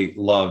they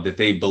love, that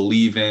they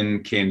believe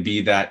in, can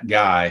be that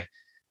guy,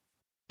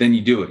 then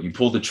you do it. You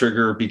pull the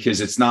trigger,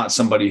 because it's not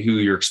somebody who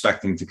you're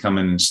expecting to come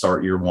in and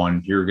start year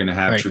one. You're going to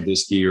have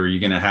Trubisky, or you're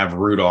going to have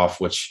Rudolph,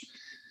 which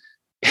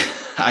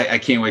I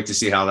can't wait to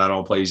see how that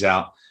all plays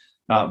out.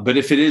 But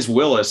if it is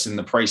Willis and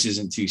the price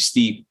isn't too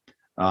steep,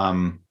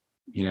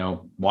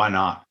 why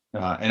not?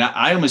 And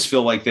I almost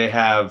feel like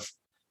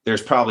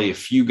there's probably a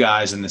few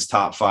guys in this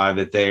top 5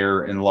 that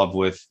they're in love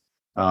with.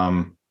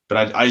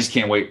 But I just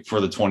can't wait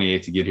for the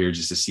 28th to get here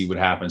just to see what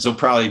happens. They'll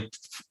probably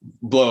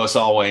blow us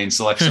all away and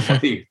select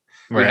somebody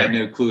we had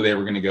no clue they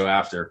were going to go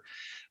after.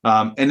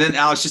 And then,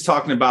 Alex, just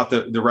talking about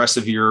the rest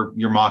of your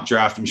mock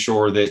draft, I'm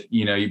sure that,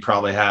 you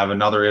probably have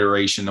another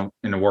iteration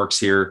in the works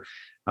here.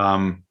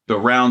 But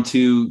round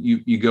 2,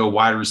 you go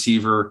wide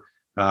receiver,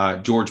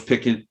 George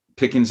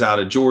Pickens out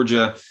of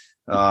Georgia.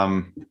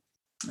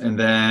 And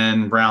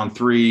then round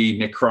 3,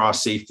 Nick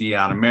Cross, safety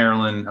out of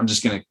Maryland. I'm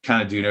just going to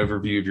kind of do an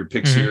overview of your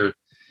picks here.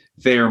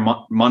 Thayer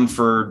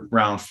Munford,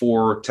 round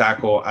 4,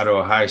 tackle out of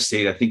Ohio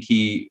State. I think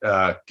he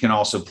can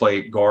also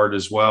play guard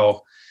as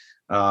well.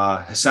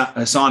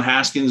 Hassan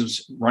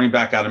Haskins, running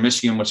back out of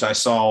Michigan, which I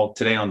saw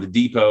today on the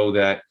Depot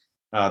that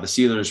the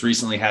Steelers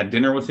recently had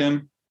dinner with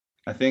him,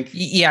 I think.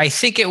 Yeah, I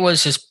think it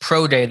was his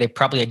pro day. They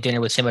probably had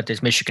dinner with him at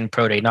this Michigan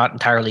pro day. Not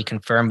entirely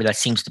confirmed, but that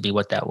seems to be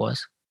what that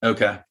was.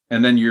 Okay.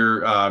 And then your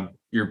 2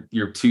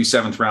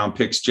 7th-round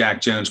picks,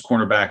 Jack Jones,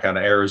 cornerback out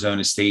of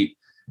Arizona State.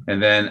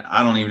 And then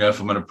I don't even know if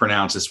I'm going to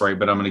pronounce this right,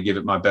 but I'm going to give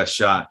it my best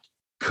shot.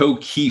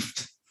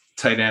 Kozora,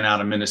 tight end out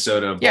of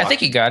Minnesota. Yeah, I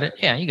think you got it.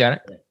 Yeah, you got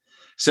it.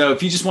 So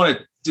if you just want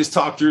to just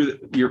talk through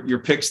your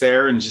picks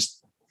there and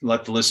just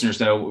let the listeners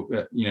know,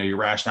 your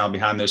rationale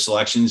behind those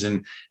selections,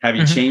 and have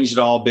you changed it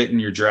all a bit in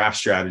your draft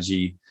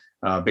strategy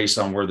based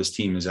on where this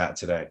team is at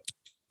today?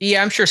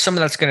 Yeah, I'm sure some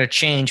of that's going to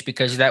change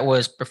because that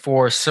was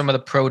before some of the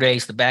pro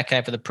days, the back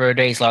half of the pro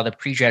days, a lot of the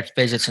pre-draft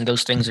visits, and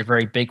those things are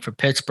very big for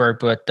Pittsburgh.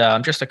 But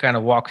just to kind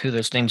of walk through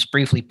those things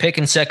briefly, pick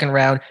in second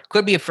round,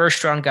 could be a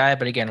first-round guy,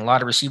 but again, a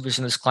lot of receivers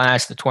in this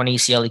class. The 20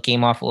 ACL he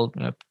came off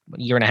a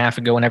year and a half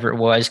ago, whenever it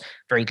was,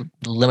 very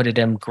limited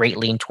him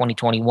greatly in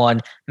 2021.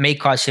 May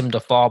cause him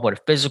to fall, but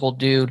a physical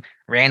dude.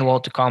 Ran well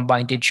at the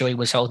combine, did show he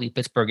was healthy.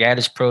 Pittsburgh at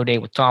his pro day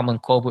with Tomlin,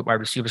 Colbert, wide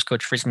receivers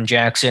coach Frisman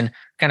Jackson,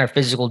 kind of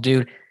physical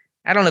dude.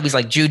 I don't know if he's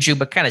like Juju,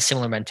 but kind of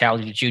similar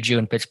mentality to Juju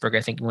in Pittsburgh.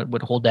 I think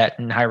would hold that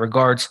in high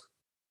regards.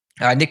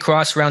 Nick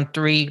Cross, round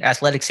 3,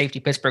 athletic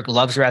safety. Pittsburgh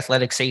loves their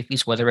athletic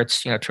safeties, whether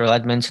it's Terrell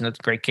Edmonds, and that's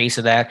a great case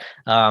of that.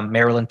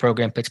 Maryland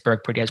program, Pittsburgh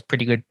has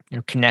pretty good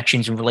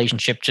connections and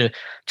relationship to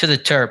the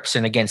Terps.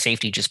 And again,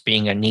 safety just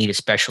being a need,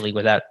 especially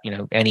without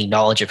any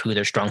knowledge of who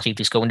their strong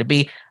safety is going to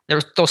be.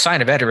 They'll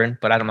sign a veteran,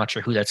 but I'm not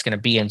sure who that's going to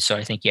be. And so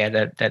I think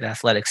that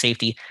athletic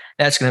safety,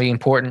 that's going to be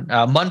important.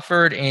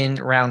 Munford in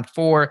round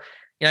 4.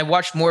 I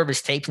watched more of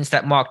his tape since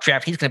that mock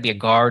draft. He's going to be a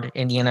guard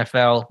in the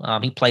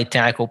NFL. He played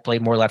tackle,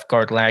 played more left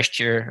guard last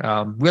year.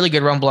 Really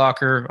good run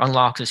blocker,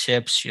 unlocks his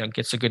hips,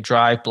 gets a good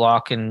drive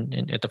block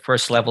and at the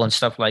first level and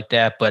stuff like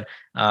that. But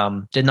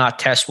did not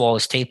test well.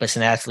 His tape as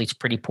an athlete's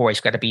pretty poor. He's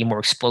got to be more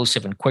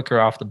explosive and quicker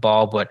off the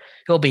ball, but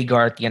he'll be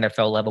guard at the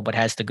NFL level, but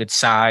has the good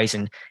size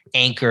and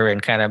anchor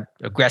and kind of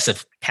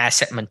aggressive pass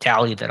set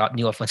mentality that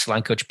new offensive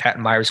line coach Pat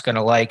Meyer is going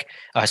to like.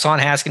 Hassan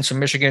Haskins from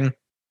Michigan.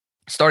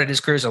 Started his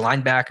career as a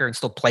linebacker and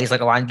still plays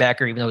like a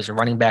linebacker, even though he's a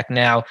running back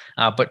now.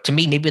 But to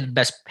me, maybe the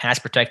best pass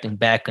protecting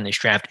back in this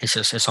draft is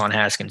Hassan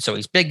Haskins. So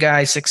he's big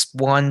guy, 6'1",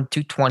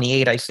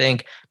 228, I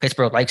think.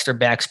 Pittsburgh likes their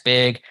backs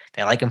big.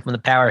 They like him from the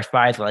Power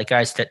 5. They like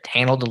guys that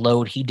handle the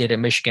load. He did at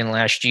Michigan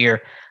last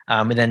year.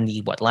 And then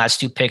the last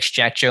 2 picks,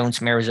 Jack Jones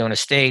from Arizona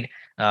State.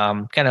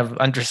 Kind of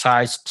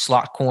undersized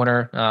slot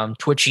corner,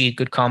 twitchy,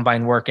 good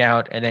combine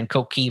workout. And then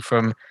Koki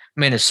from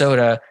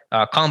Minnesota,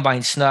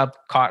 combine snub,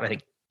 caught, I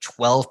think,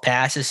 12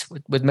 passes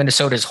with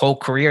Minnesota's whole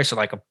career.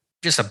 So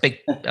just a big,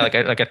 like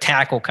a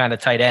tackle kind of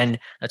tight end.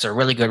 That's a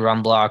really good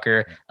run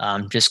blocker.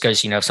 Just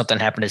because, if something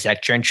happened to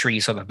Zach Gentry,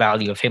 so the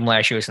value of him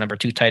last year as number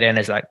 2 tight end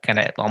is that kind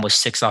of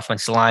almost 6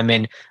 offensive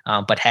lineman,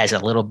 but has a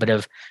little bit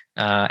of,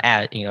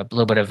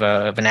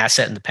 an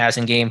asset in the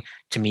passing game.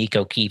 To me,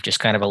 O'Keefe, just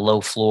kind of a low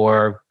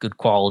floor, good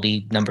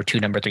quality, number 2,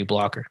 number 3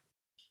 blocker.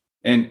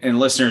 And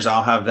listeners,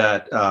 I'll have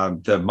that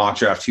the mock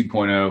draft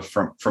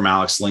 2.0 from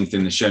Alex linked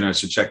in the show notes,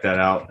 so check that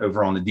out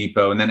over on the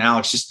Depot. And then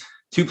Alex, just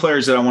 2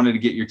 players that I wanted to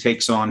get your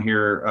takes on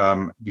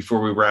here before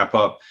we wrap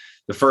up.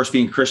 The first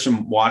being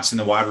Christian Watson,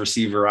 the wide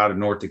receiver out of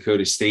North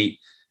Dakota State.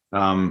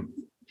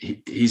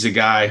 He's a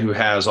guy who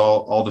has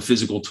all the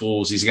physical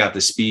tools. He's got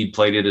the speed.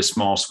 Played at a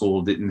small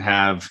school. Didn't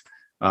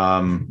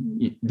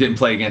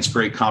play against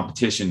great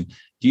competition.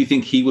 Do you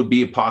think he would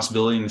be a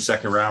possibility in the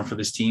second round for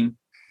this team?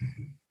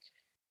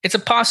 It's a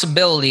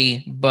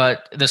possibility,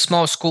 but the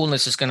small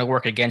schoolness is going to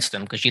work against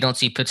them because you don't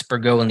see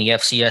Pittsburgh go in the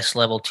FCS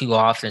level too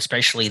often,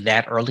 especially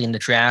that early in the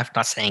draft.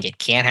 Not saying it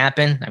can't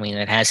happen. I mean,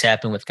 it has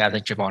happened with guys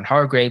like Javon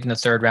Hargrave in the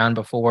 3rd round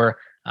before,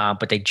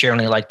 but they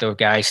generally like those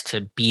guys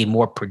to be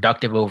more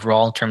productive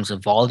overall in terms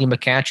of volume of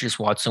catches.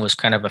 Watson was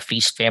kind of a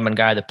feast-famine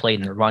guy that played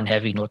in the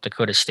run-heavy North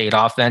Dakota State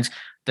offense.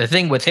 The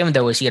thing with him,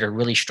 though, is he had a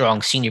really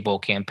strong Senior Bowl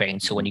campaign.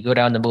 So when you go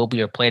down to Mobile,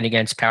 you're playing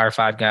against Power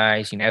 5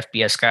 guys,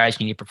 FBS guys,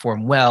 you need to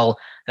perform well.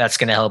 That's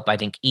going to help, I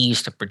think,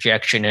 ease the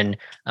projection and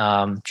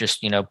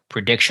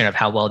prediction of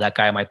how well that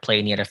guy might play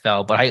in the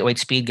NFL. But height, weight,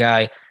 speed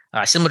guy,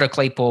 similar to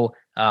Claypool,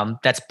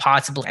 that's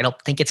possible. I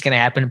don't think it's going to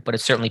happen, but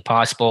it's certainly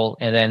possible.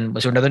 And then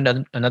was there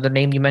another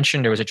name you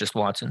mentioned, or was it just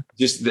Watson?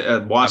 Just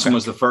Watson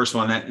was the first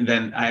one. And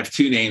then I have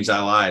 2 names. I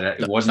lied.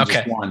 It wasn't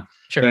just one.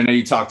 Sure. But I know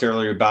you talked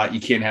earlier about you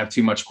can't have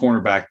too much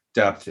cornerback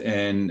depth.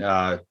 And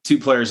 2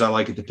 players I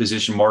like at the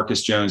position,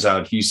 Marcus Jones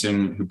out of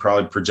Houston, who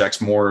probably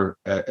projects more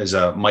as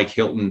a Mike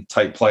Hilton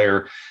type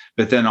player.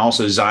 But then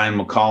also Zion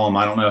McCollum.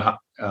 I don't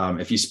know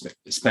if you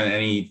spent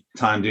any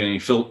time doing any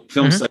film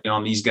study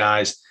on these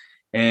guys.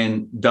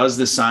 And does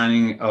the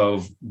signing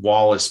of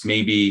Wallace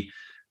maybe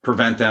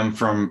prevent them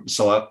from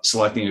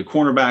selecting a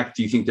cornerback?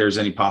 Do you think there's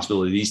any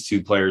possibility these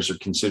 2 players are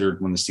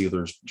considered when the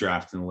Steelers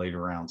draft in the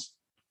later rounds?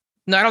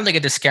 No, I don't think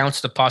it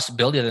discounts the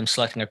possibility of them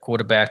selecting a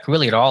quarterback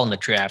really at all in the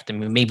draft. I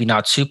mean, maybe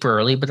not super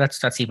early, but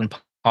that's even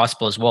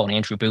possible as well. And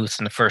Andrew Booth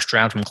in the first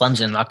round from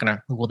Clemson, not going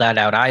to rule that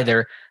out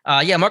either.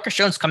 Marcus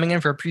Jones coming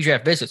in for a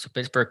pre-draft visit. So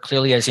Pittsburgh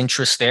clearly has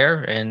interest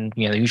there. And,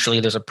 usually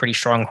there's a pretty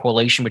strong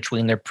correlation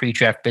between their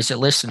pre-draft visit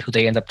list and who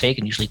they end up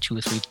taking. Usually two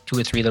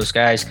or three of those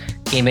guys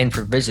came in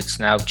for visits.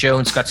 Now,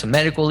 Jones got some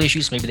medical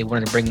issues. Maybe they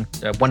wanted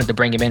to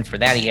bring him in for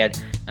that. He had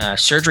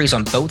surgeries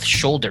on both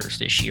shoulders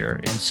this year.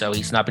 And so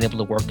he's not been able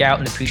to work out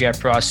in the pre-draft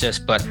process,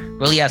 but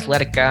really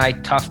athletic guy,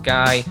 tough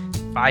guy.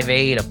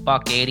 5'8",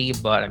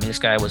 $180, but this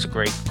guy was a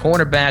great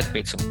cornerback,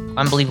 made some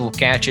unbelievable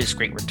catches,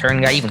 great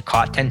return guy, even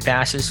caught 10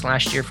 passes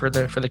last year for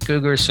the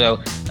Cougars.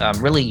 So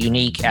really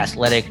unique,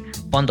 athletic,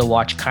 fun to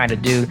watch kind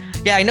of dude.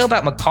 Yeah, I know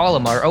about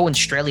McCollum. Our Owen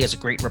Straley has a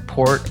great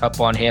report up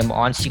on him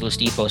on Steelers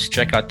Depot, so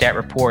check out that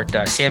report.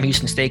 Sam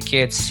Houston State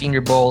kid, Senior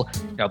Bowl,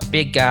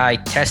 big guy,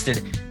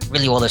 tested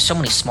really well. There's so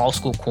many small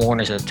school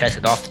corners that have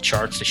tested off the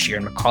charts this year,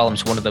 and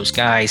McCollum's one of those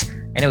guys.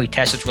 I know he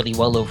tested really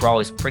well overall.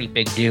 He's a pretty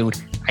big dude.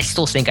 I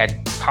still think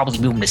I'd probably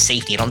move him to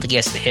safety. I don't think he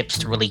has the hips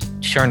to really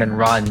turn and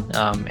run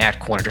at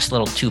corner, just a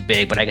little too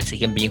big, but I could see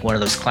him being one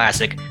of those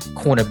classic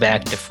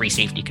cornerback to free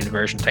safety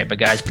conversion type of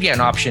guys. But yeah,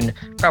 an option,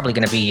 probably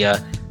going to be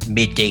a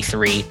mid-day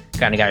 3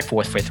 kind of guy,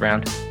 4th, 5th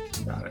round.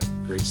 Got it.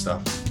 Great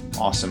stuff.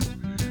 Awesome.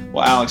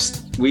 Well,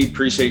 Alex, we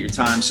appreciate your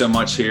time so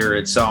much here.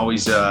 It's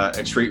always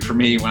a treat for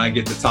me when I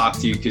get to talk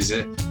to you because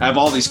I have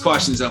all these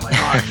questions. I'm like,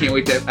 I can't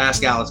wait to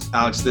ask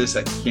Alex this.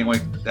 I can't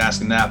wait to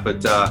ask him that.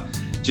 But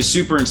just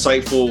super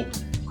insightful,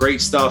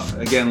 great stuff.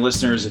 Again,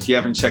 listeners, if you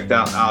haven't checked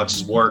out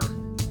Alex's work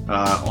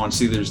on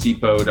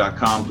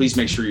SteelersDepot.com, please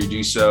make sure you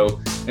do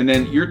so. And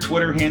then your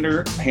Twitter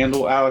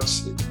handle,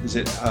 Alex, is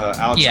it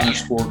Alex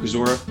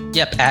 _Kozora?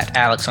 Yep, at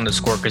Alex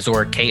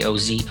 _Kozora,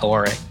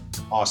 Kozora.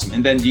 Awesome.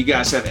 And then do you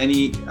guys have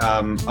any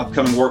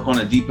upcoming work on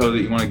a depot that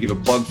you want to give a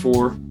plug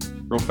for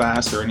real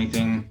fast or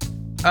anything?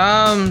 We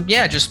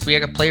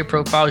got player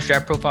profiles,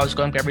 draft profiles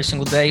going up every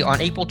single day.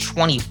 On April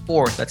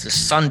 24th, that's a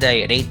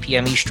Sunday at 8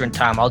 p.m. Eastern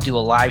time, I'll do a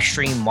live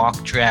stream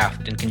mock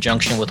draft in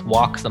conjunction with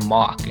Walk the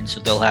Mock. And so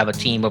they'll have a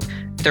team of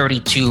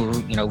 32,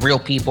 real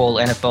people,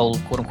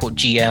 NFL quote unquote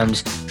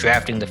GMs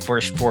drafting the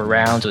first 4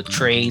 rounds with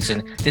trades,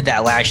 and did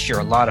that last year.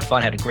 A lot of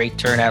fun, had a great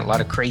turnout, a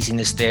lot of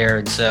craziness there.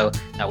 And so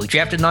we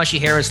drafted Najee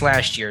Harris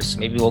last year, so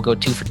maybe we'll go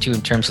 2 for 2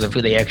 in terms of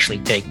who they actually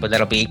take, but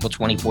that'll be April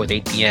 24th,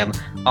 8 p.m.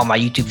 on my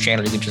YouTube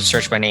channel. You can just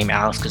search my name,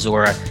 Alex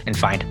Kozora, and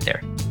find it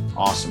there.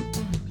 Awesome.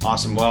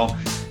 Well,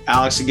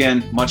 Alex,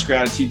 again, much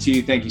gratitude to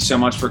you. Thank you so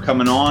much for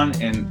coming on.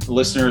 And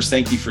listeners,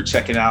 thank you for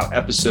checking out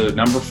episode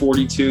number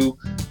 42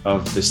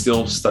 of the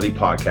Still Study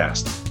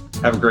Podcast.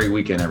 Have a great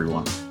weekend,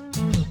 everyone.